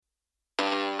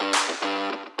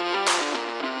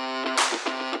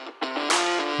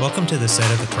Welcome to the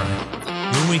Set of the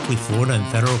Crime, your weekly Florida and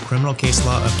federal criminal case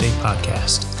law update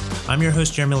podcast. I'm your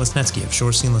host, Jeremy Lesnetsky of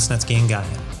Shoresteen, Lesnetsky &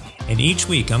 Guyan, and each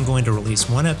week I'm going to release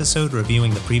one episode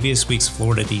reviewing the previous week's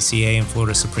Florida DCA and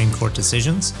Florida Supreme Court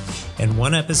decisions, and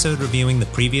one episode reviewing the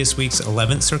previous week's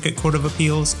 11th Circuit Court of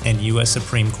Appeals and U.S.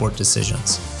 Supreme Court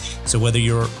decisions. So whether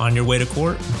you're on your way to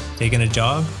court, taking a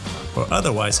jog, or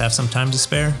otherwise have some time to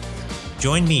spare,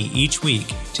 join me each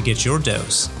week to get your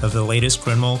dose of the latest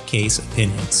criminal case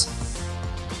opinions.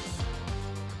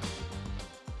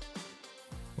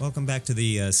 Welcome back to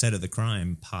the Set of the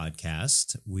Crime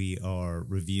podcast. We are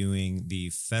reviewing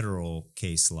the federal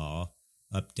case law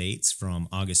updates from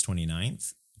August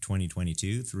 29th,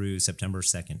 2022 through September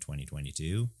 2nd,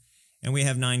 2022. And we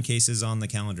have 9 cases on the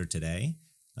calendar today.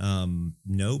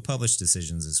 No published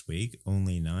decisions this week,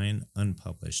 only 9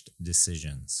 unpublished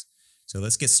decisions. So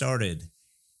let's get started.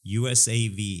 USA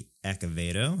v.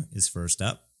 Acavedo is first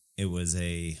up. It was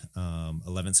a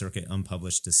 11th Circuit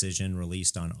unpublished decision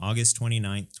released on August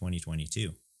 29th,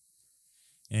 2022.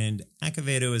 And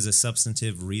Acavedo is a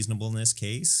substantive reasonableness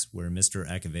case where Mr.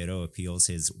 Acavedo appeals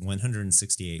his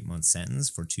 168-month sentence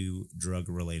for 2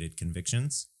 drug-related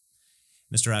convictions.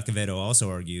 Mr. Acavedo also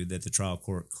argued that the trial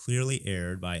court clearly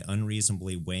erred by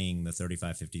unreasonably weighing the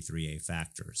 3553A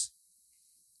factors.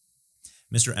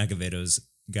 Mr. Acavedo's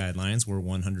guidelines were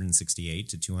 168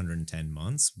 to 210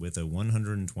 months with a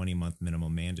 120-month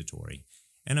minimum mandatory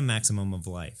and a maximum of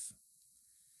life.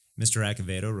 Mr.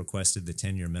 Acavedo requested the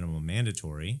 10-year minimum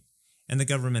mandatory, and the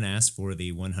government asked for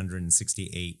the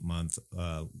 168-month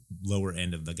lower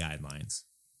end of the guidelines.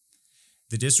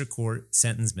 The district court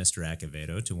sentenced Mr.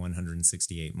 Acavedo to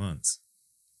 168 months.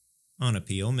 On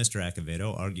appeal, Mr.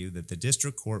 Acavedo argued that the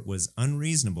district court was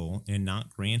unreasonable in not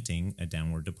granting a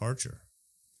downward departure.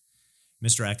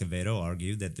 Mr. Acavedo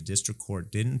argued that the district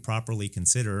court didn't properly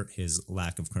consider his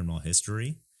lack of criminal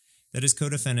history, that his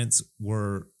co-defendants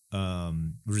were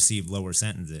received lower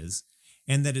sentences,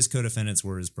 and that his co-defendants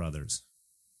were his brothers.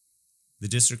 The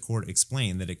district court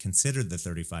explained that it considered the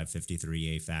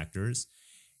 3553A factors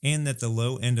and that the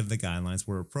low end of the guidelines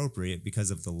were appropriate because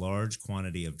of the large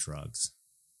quantity of drugs.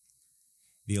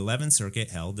 The 11th Circuit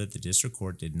held that the district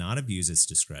court did not abuse its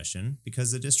discretion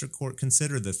because the district court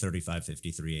considered the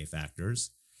 3553A factors,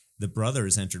 the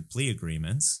brothers entered plea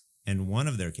agreements, and one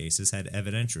of their cases had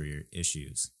evidentiary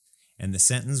issues, and the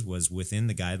sentence was within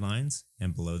the guidelines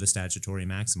and below the statutory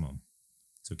maximum.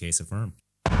 So case affirmed.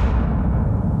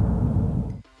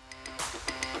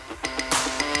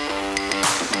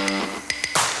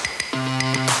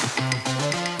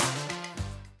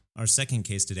 Our second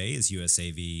case today is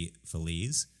USA v.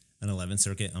 Feliz, an 11th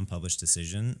Circuit unpublished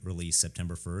decision released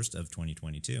September 1st of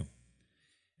 2022.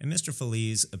 And Mr.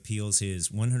 Feliz appeals his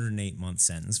 108-month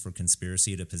sentence for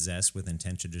conspiracy to possess with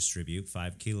intent to distribute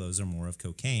 5 kilos or more of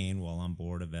cocaine while on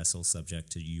board a vessel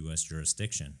subject to U.S.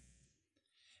 jurisdiction.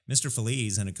 Mr.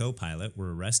 Feliz and a co-pilot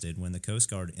were arrested when the Coast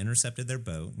Guard intercepted their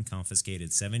boat and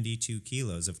confiscated 72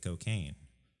 kilos of cocaine.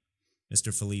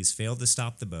 Mr. Feliz failed to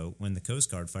stop the boat when the Coast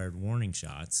Guard fired warning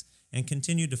shots and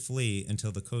continued to flee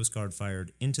until the Coast Guard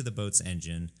fired into the boat's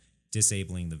engine,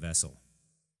 disabling the vessel.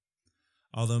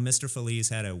 Although Mr. Feliz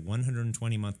had a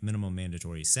 120-month minimum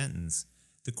mandatory sentence,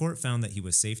 the court found that he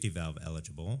was safety valve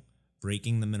eligible,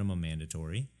 breaking the minimum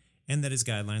mandatory, and that his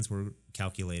guidelines were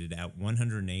calculated at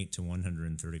 108 to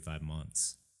 135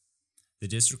 months. The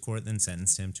district court then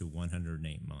sentenced him to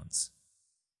 108 months.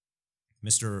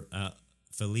 Mr.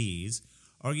 Feliz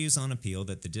argues on appeal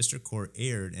that the district court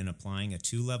erred in applying a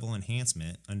 2-level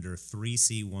enhancement under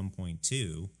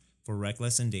 3C1.2 for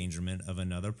reckless endangerment of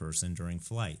another person during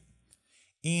flight,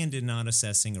 and in not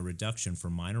assessing a reduction for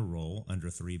minor role under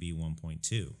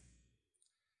 3B1.2.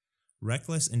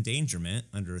 Reckless endangerment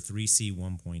under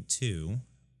 3C1.2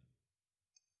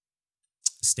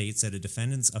 states that a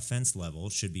defendant's offense level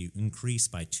should be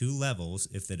increased by 2 levels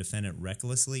if the defendant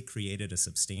recklessly created a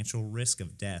substantial risk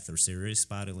of death or serious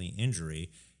bodily injury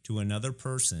to another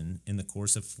person in the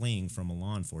course of fleeing from a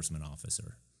law enforcement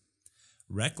officer.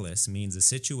 Reckless means a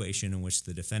situation in which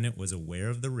the defendant was aware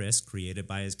of the risk created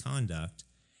by his conduct,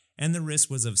 and the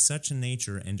risk was of such a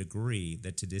nature and degree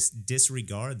that to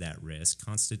disregard that risk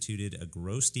constituted a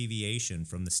gross deviation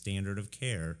from the standard of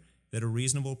care that a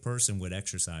reasonable person would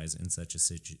exercise in such a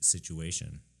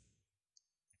situation.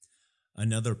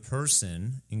 Another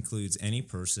person includes any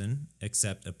person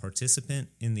except a participant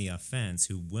in the offense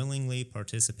who willingly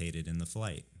participated in the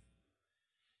flight.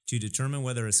 To determine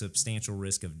whether a substantial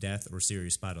risk of death or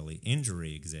serious bodily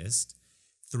injury exists,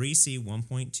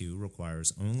 3C1.2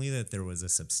 requires only that there was a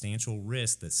substantial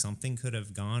risk that something could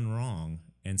have gone wrong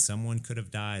and someone could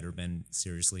have died or been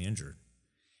seriously injured.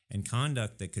 and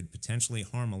conduct that could potentially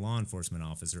harm a law enforcement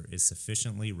officer is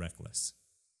sufficiently reckless.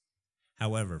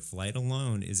 However, flight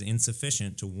alone is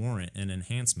insufficient to warrant an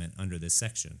enhancement under this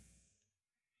section.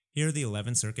 Here, the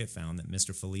 11th Circuit found that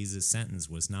Mr. Feliz's sentence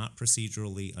was not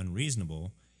procedurally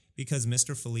unreasonable because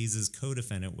Mr. Feliz's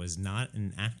co-defendant was not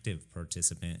an active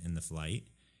participant in the flight,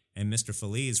 and Mr.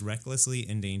 Feliz recklessly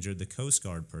endangered the Coast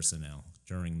Guard personnel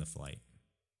during the flight.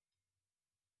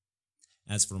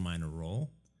 As for minor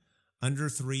role, under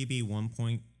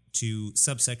 3B1.2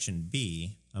 subsection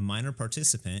B, a minor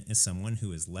participant is someone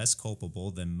who is less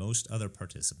culpable than most other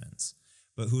participants,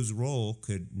 but whose role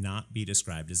could not be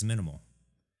described as minimal.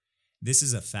 This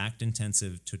is a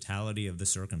fact-intensive totality of the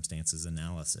circumstances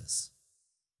analysis.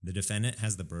 The defendant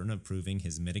has the burden of proving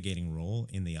his mitigating role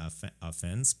in the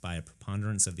offense by a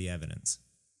preponderance of the evidence.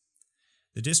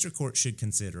 The district court should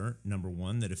consider, number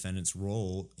one, the defendant's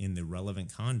role in the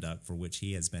relevant conduct for which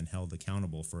he has been held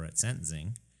accountable for at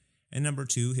sentencing, and number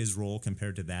two, his role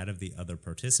compared to that of the other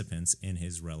participants in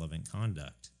his relevant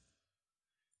conduct.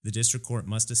 The district court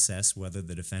must assess whether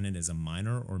the defendant is a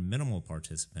minor or minimal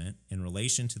participant in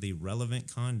relation to the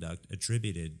relevant conduct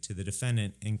attributed to the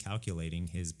defendant in calculating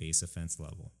his base offense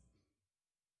level.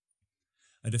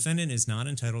 A defendant is not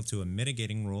entitled to a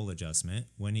mitigating role adjustment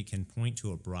when he can point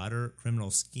to a broader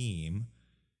criminal scheme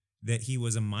that he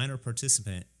was a minor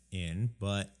participant in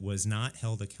but was not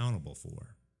held accountable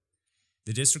for.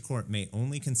 The district court may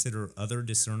only consider other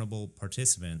discernible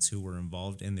participants who were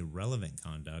involved in the relevant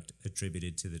conduct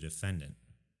attributed to the defendant.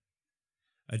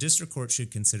 A district court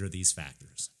should consider these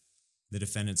factors: the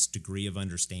defendant's degree of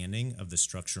understanding of the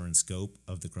structure and scope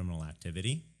of the criminal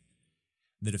activity,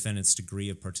 the defendant's degree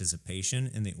of participation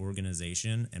in the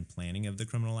organization and planning of the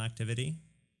criminal activity,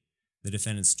 the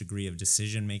defendant's degree of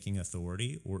decision-making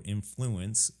authority or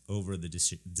influence over the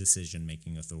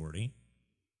decision-making authority,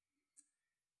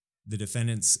 the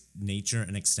defendant's nature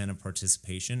and extent of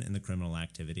participation in the criminal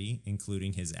activity,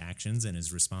 including his actions and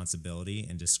his responsibility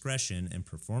and discretion in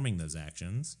performing those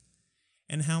actions,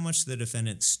 and how much the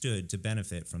defendant stood to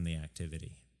benefit from the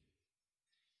activity.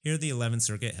 Here, the 11th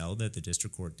Circuit held that the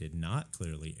district court did not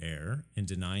clearly err in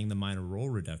denying the minor role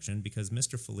reduction because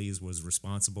Mr. Feliz was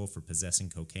responsible for possessing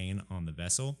cocaine on the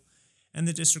vessel, and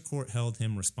the district court held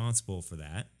him responsible for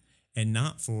that, and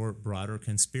not for broader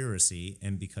conspiracy,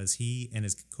 and because he and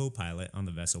his co-pilot on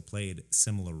the vessel played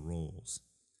similar roles.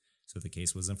 So the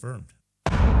case was affirmed.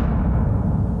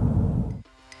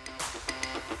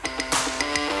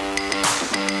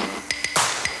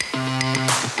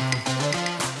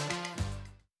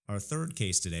 Our third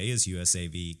case today is USA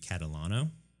v. Catalano.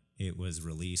 It was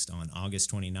released on August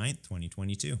 29,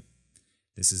 2022.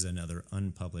 This is another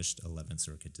unpublished 11th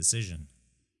Circuit decision.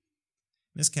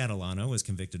 Ms. Catalano was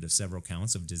convicted of several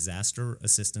counts of disaster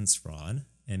assistance fraud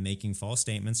and making false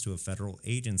statements to a federal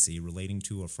agency relating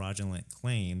to a fraudulent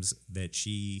claims that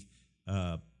she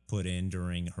put in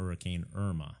during Hurricane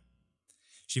Irma.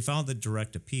 She filed a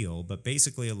direct appeal, but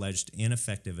basically alleged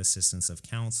ineffective assistance of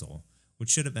counsel, which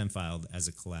should have been filed as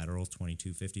a collateral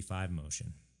 2255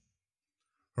 motion.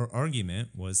 Her argument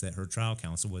was that her trial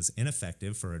counsel was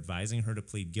ineffective for advising her to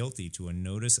plead guilty to a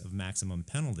notice of maximum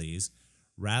penalties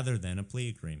rather than a plea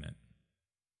agreement.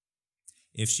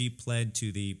 If she pled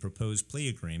to the proposed plea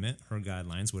agreement, her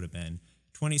guidelines would have been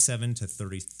 27 to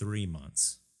 33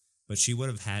 months, but she would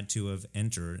have had to have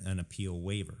entered an appeal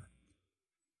waiver.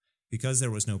 Because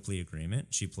there was no plea agreement,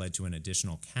 she pled to an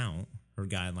additional count. Her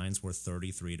guidelines were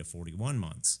 33 to 41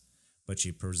 months, but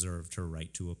she preserved her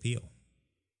right to appeal.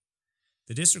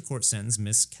 The district court sentenced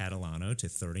Ms. Catalano to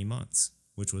 30 months,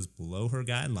 which was below her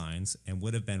guidelines and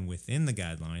would have been within the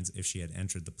guidelines if she had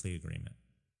entered the plea agreement.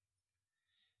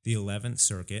 The 11th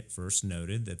Circuit first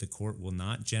noted that the court will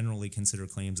not generally consider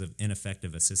claims of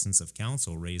ineffective assistance of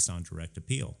counsel raised on direct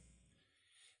appeal.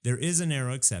 There is a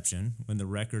narrow exception when the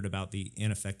record about the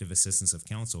ineffective assistance of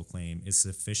counsel claim is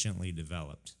sufficiently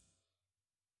developed.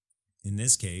 In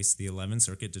this case, the 11th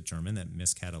Circuit determined that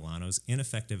Ms. Catalano's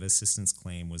ineffective assistance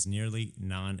claim was nearly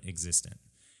non-existent,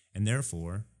 and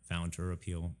therefore found her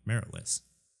appeal meritless.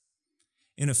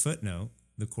 In a footnote,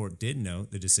 the court did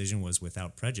note the decision was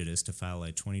without prejudice to file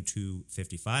a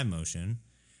 2255 motion,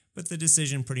 but the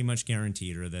decision pretty much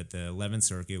guaranteed her that the 11th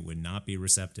Circuit would not be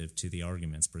receptive to the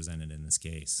arguments presented in this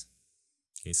case.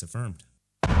 Case affirmed.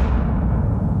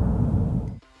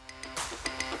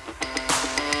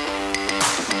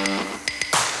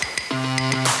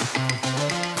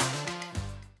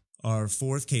 Our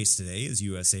fourth case today is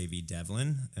USA v.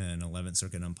 Devlin, an 11th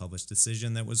Circuit unpublished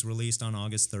decision that was released on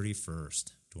August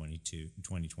 31st,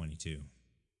 2022.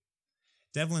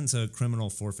 Devlin's a criminal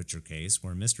forfeiture case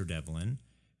where Mr. Devlin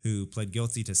who pled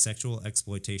guilty to sexual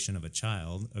exploitation of a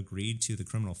child, agreed to the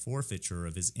criminal forfeiture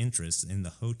of his interests in the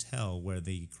hotel where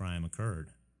the crime occurred.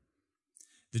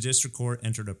 The district court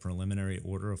entered a preliminary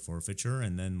order of forfeiture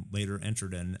and then later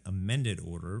entered an amended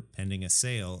order pending a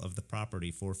sale of the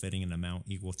property, forfeiting an amount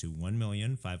equal to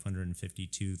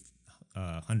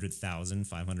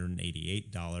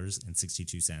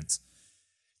 $1,552,588.62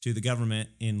 to the government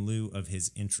in lieu of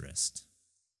his interest.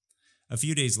 A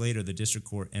few days later, the district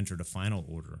court entered a final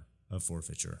order of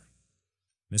forfeiture.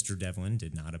 Mr. Devlin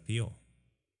did not appeal.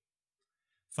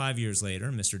 5 years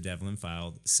later, Mr. Devlin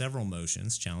filed several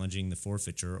motions challenging the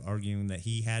forfeiture, arguing that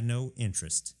he had no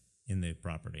interest in the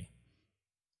property.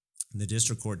 The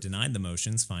district court denied the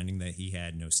motions, finding that he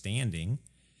had no standing,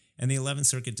 and the 11th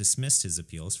Circuit dismissed his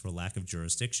appeals for lack of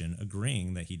jurisdiction,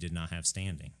 agreeing that he did not have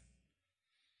standing.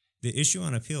 The issue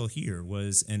on appeal here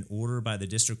was an order by the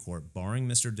district court barring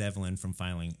Mr. Devlin from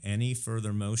filing any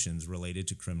further motions related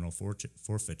to criminal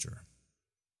forfeiture.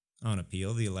 On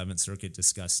appeal, the 11th Circuit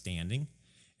discussed standing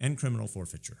and criminal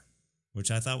forfeiture,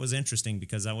 which I thought was interesting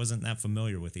because I wasn't that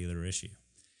familiar with either issue.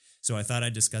 So I thought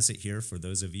I'd discuss it here for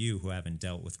those of you who haven't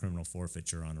dealt with criminal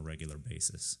forfeiture on a regular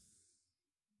basis.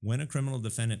 When a criminal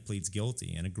defendant pleads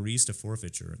guilty and agrees to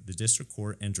forfeiture, the district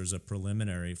court enters a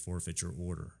preliminary forfeiture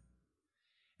order.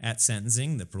 At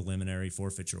sentencing, the preliminary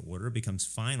forfeiture order becomes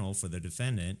final for the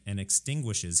defendant and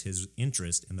extinguishes his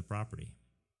interest in the property.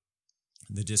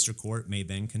 The district court may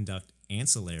then conduct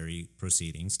ancillary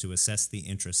proceedings to assess the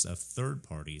interests of third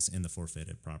parties in the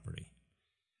forfeited property.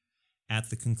 At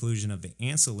the conclusion of the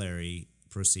ancillary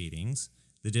proceedings,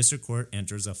 the district court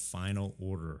enters a final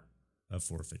order of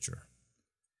forfeiture.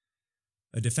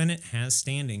 A defendant has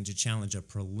standing to challenge a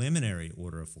preliminary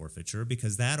order of forfeiture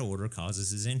because that order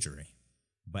causes his injury,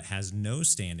 but has no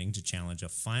standing to challenge a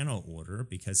final order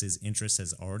because his interest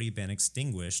has already been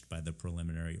extinguished by the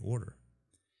preliminary order.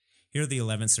 Here, the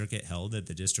 11th Circuit held that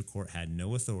the district court had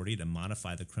no authority to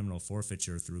modify the criminal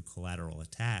forfeiture through collateral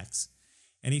attacks,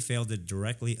 and he failed to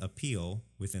directly appeal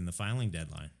within the filing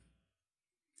deadline.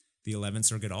 The 11th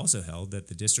Circuit also held that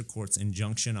the district court's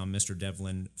injunction on Mr.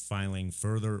 Devlin filing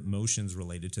further motions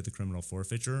related to the criminal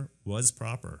forfeiture was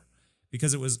proper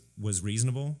because it was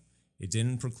reasonable. It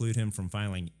didn't preclude him from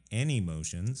filing any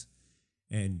motions,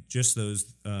 and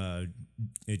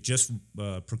it just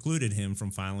precluded him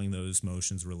from filing those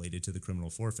motions related to the criminal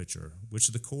forfeiture, which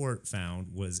the court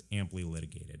found was amply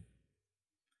litigated.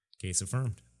 Case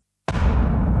affirmed.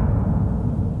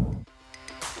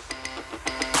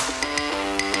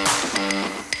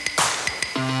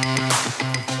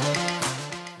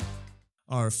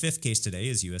 Our fifth case today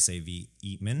is USA v.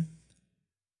 Eatmon.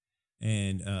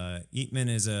 And Eatmon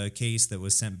is a case that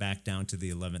was sent back down to the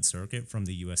 11th Circuit from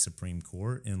the U.S. Supreme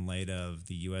Court in light of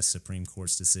the U.S. Supreme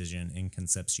Court's decision in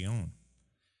Concepcion.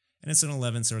 And it's an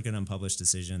 11th Circuit unpublished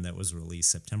decision that was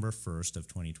released September 1st of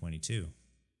 2022.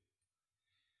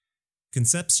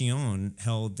 Concepcion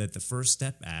held that the First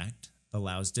Step Act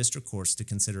allows district courts to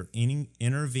consider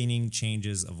intervening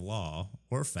changes of law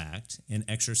or fact in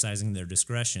exercising their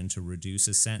discretion to reduce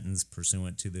a sentence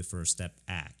pursuant to the First Step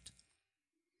Act.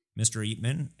 Mr.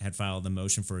 Eatmon had filed a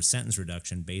motion for a sentence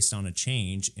reduction based on a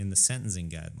change in the sentencing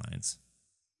guidelines.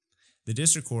 The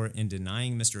district court, in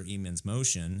denying Mr. Eatmon's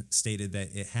motion, stated that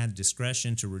it had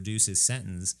discretion to reduce his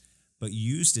sentence, but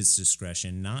used its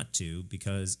discretion not to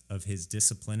because of his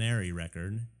disciplinary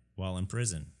record while in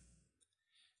prison.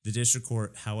 The district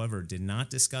court, however, did not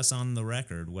discuss on the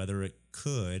record whether it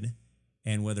could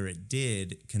and whether it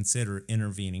did consider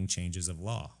intervening changes of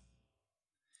law.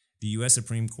 The U.S.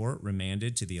 Supreme Court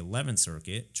remanded to the 11th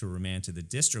Circuit to remand to the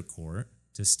district court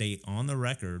to state on the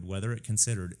record whether it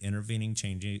considered intervening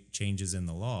changes in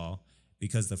the law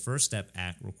because the First Step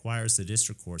Act requires the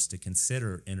district courts to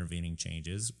consider intervening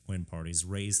changes when parties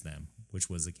raise them,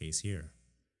 which was the case here.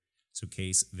 So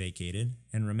case vacated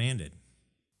and remanded.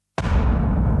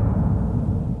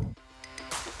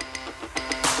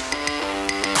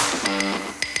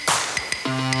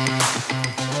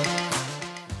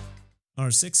 Our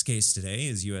sixth case today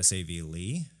is USA v.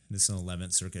 Lee. This is an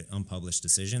 11th Circuit unpublished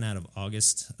decision out of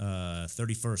August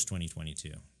 31st,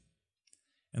 2022.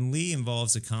 And Lee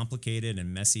involves a complicated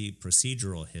and messy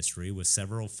procedural history with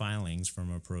several filings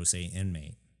from a pro se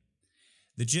inmate.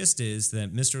 The gist is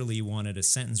that Mr. Lee wanted a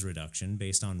sentence reduction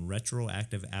based on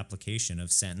retroactive application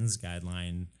of sentence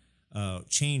guideline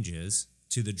changes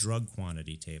to the drug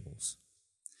quantity tables.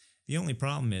 The only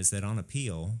problem is that on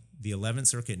appeal, the 11th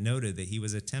Circuit noted that he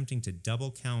was attempting to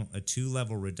double count a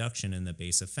 2-level reduction in the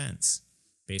base offense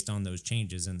based on those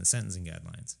changes in the sentencing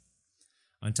guidelines.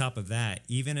 On top of that,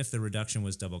 even if the reduction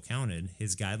was double counted,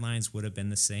 his guidelines would have been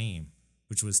the same,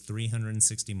 which was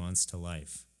 360 months to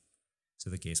life. So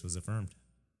the case was affirmed.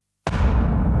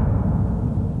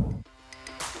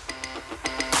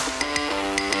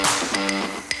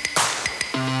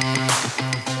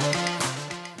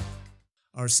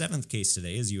 Our seventh case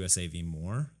today is USA v.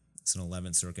 Moore. It's an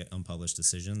 11th Circuit unpublished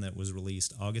decision that was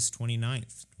released August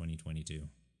 29th, 2022.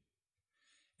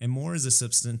 And Moore is a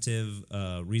substantive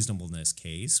reasonableness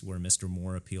case where Mr.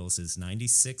 Moore appeals his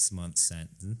 96-month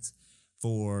sentence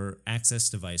for access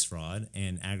device fraud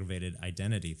and aggravated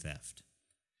identity theft.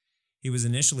 He was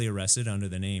initially arrested under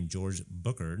the name George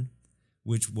Bookard,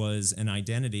 which was an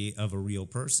identity of a real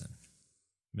person.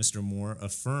 Mr. Moore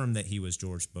affirmed that he was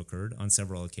George Bookard on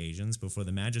several occasions before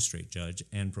the magistrate judge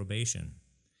and probation.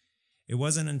 It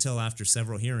wasn't until after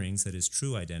several hearings that his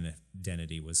true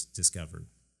identity was discovered.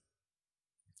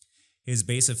 His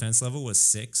base offense level was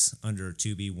 6 under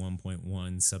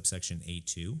 2B1.1 subsection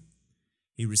A2.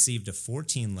 He received a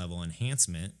 14-level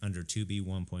enhancement under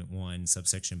 2B1.1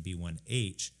 subsection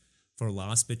B1H for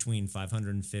loss between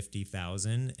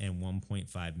 $550,000 and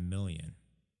 $1.5 million.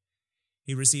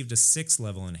 He received a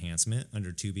 6-level enhancement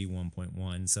under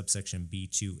 2B1.1 subsection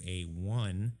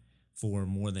B2A1 for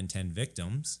more than 10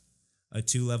 victims, a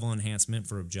 2-level enhancement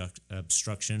for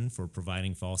obstruction for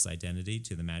providing false identity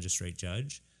to the magistrate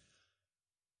judge,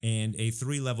 and a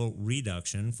 3-level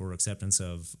reduction for acceptance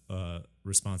of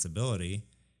responsibility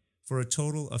for a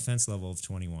total offense level of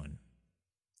 21.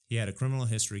 He had a criminal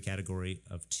history category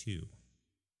of 2.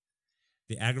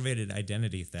 The aggravated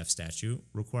identity theft statute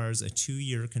requires a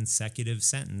 2-year consecutive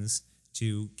sentence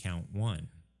to count 1.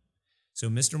 So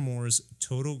Mr. Moore's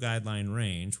total guideline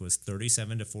range was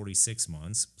 37 to 46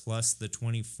 months plus the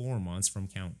 24 months from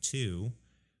count 2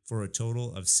 for a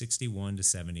total of 61 to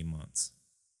 70 months.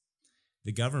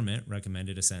 The government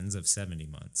recommended a sentence of 70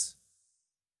 months.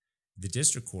 The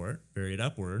district court varied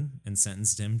upward and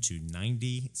sentenced him to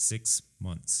 96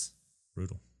 months.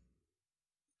 Brutal.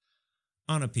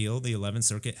 On appeal, the 11th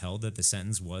Circuit held that the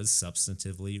sentence was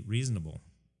substantively reasonable.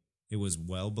 It was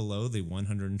well below the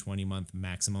 120-month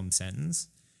maximum sentence,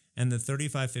 and the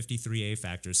 3553A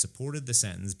factors supported the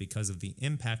sentence because of the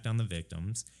impact on the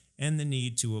victims and the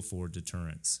need to afford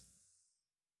deterrence.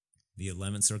 The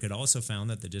 11th Circuit also found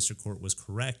that the district court was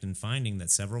correct in finding that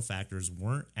several factors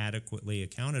weren't adequately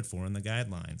accounted for in the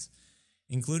guidelines,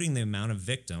 including the amount of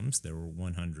victims, there were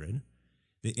 100,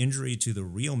 the injury to the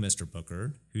real Mr.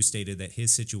 Booker, who stated that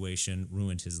his situation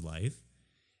ruined his life,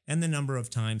 and the number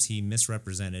of times he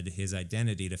misrepresented his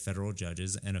identity to federal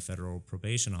judges and a federal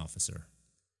probation officer.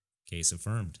 Case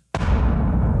affirmed.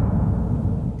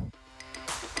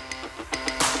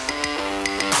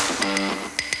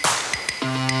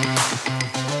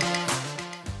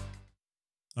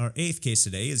 Our eighth case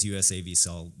today is USA v.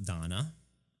 Saldana.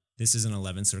 This is an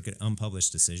 11th Circuit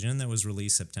unpublished decision that was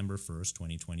released September 1st,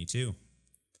 2022.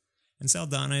 And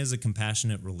Saldana is a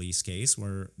compassionate release case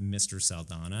where Mr.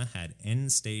 Saldana had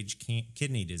end-stage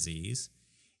kidney disease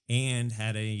and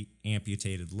had an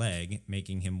amputated leg,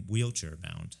 making him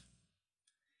wheelchair-bound.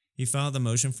 He filed a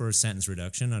motion for a sentence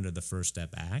reduction under the First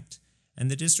Step Act, and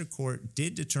the district court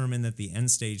did determine that the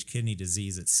end-stage kidney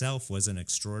disease itself was an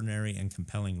extraordinary and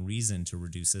compelling reason to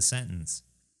reduce a sentence.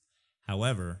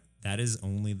 However, that is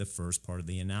only the first part of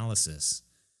the analysis.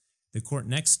 The court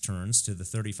next turns to the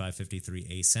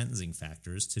 3553A sentencing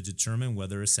factors to determine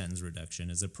whether a sentence reduction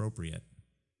is appropriate.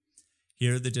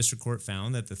 Here, the district court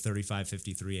found that the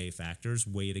 3553A factors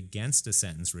weighed against a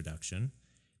sentence reduction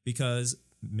because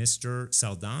Mr.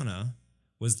 Saldana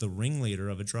was the ringleader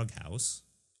of a drug house,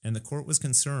 and the court was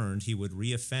concerned he would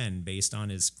reoffend based on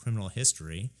his criminal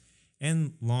history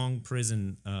and long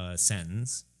prison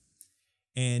sentence,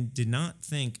 and did not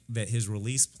think that his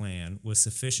release plan was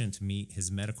sufficient to meet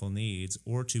his medical needs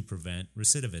or to prevent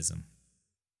recidivism.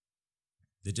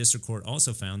 The district court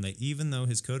also found that even though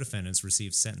his co-defendants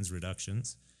received sentence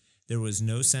reductions, there was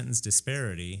no sentence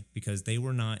disparity because they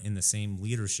were not in the same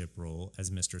leadership role as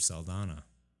Mr. Saldana.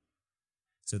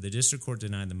 So the district court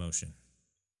denied the motion.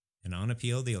 And on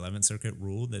appeal, the 11th Circuit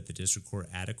ruled that the district court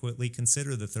adequately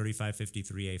considered the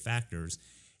 3553A factors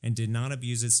and did not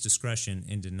abuse its discretion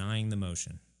in denying the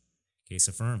motion. Case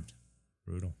affirmed.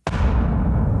 Brutal.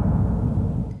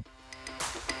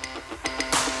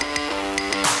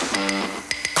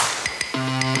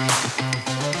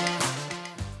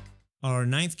 Our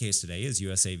ninth case today is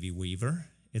USA v. Weaver.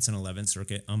 It's an 11th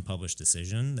Circuit unpublished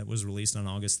decision that was released on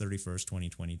August 31st,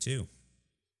 2022.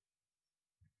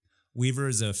 Weaver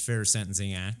is a Fair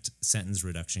Sentencing Act sentence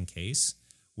reduction case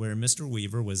where Mr.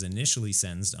 Weaver was initially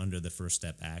sentenced under the First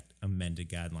Step Act amended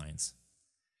guidelines.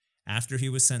 After he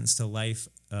was sentenced to life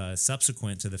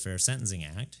subsequent to the Fair Sentencing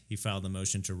Act, he filed a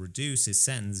motion to reduce his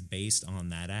sentence based on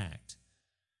that act.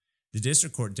 The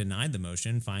district court denied the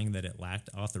motion, finding that it lacked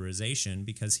authorization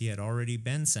because he had already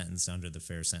been sentenced under the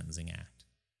Fair Sentencing Act.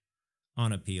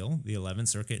 On appeal, the 11th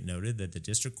Circuit noted that the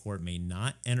district court may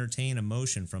not entertain a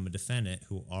motion from a defendant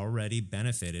who already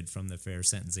benefited from the Fair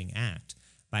Sentencing Act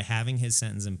by having his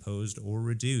sentence imposed or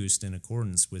reduced in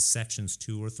accordance with Sections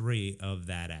 2 or 3 of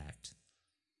that act.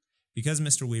 Because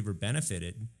Mr. Weaver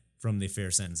benefited from the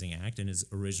Fair Sentencing Act in his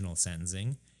original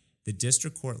sentencing, the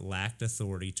district court lacked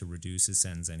authority to reduce his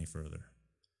sentence any further.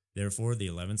 Therefore, the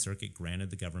 11th Circuit granted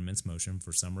the government's motion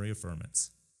for summary affirmance.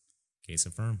 Case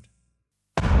affirmed.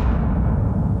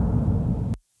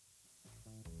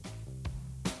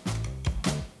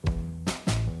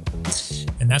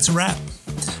 And that's a wrap.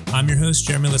 I'm your host,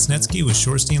 Jeremy Lesnetsky with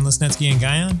Shorstein, Lesnetsky, and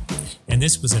Guyon, and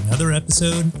this was another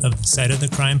episode of the Site of the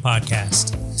Crime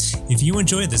podcast. If you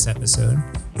enjoyed this episode,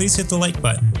 please hit the like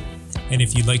button. And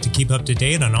if you'd like to keep up to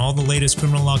date on all the latest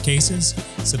criminal law cases,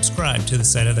 subscribe to the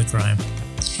Site of the Crime.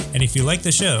 And if you like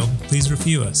the show, please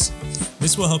review us.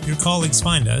 This will help your colleagues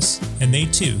find us, and they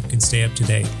too can stay up to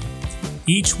date.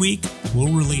 Each week,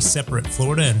 we'll release separate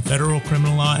Florida and federal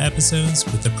criminal law episodes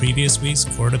with the previous week's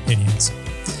court opinions.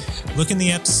 Look in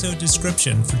the episode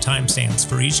description for timestamps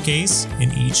for each case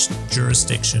in each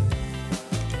jurisdiction.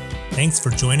 Thanks for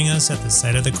joining us at the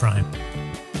Site of the Crime.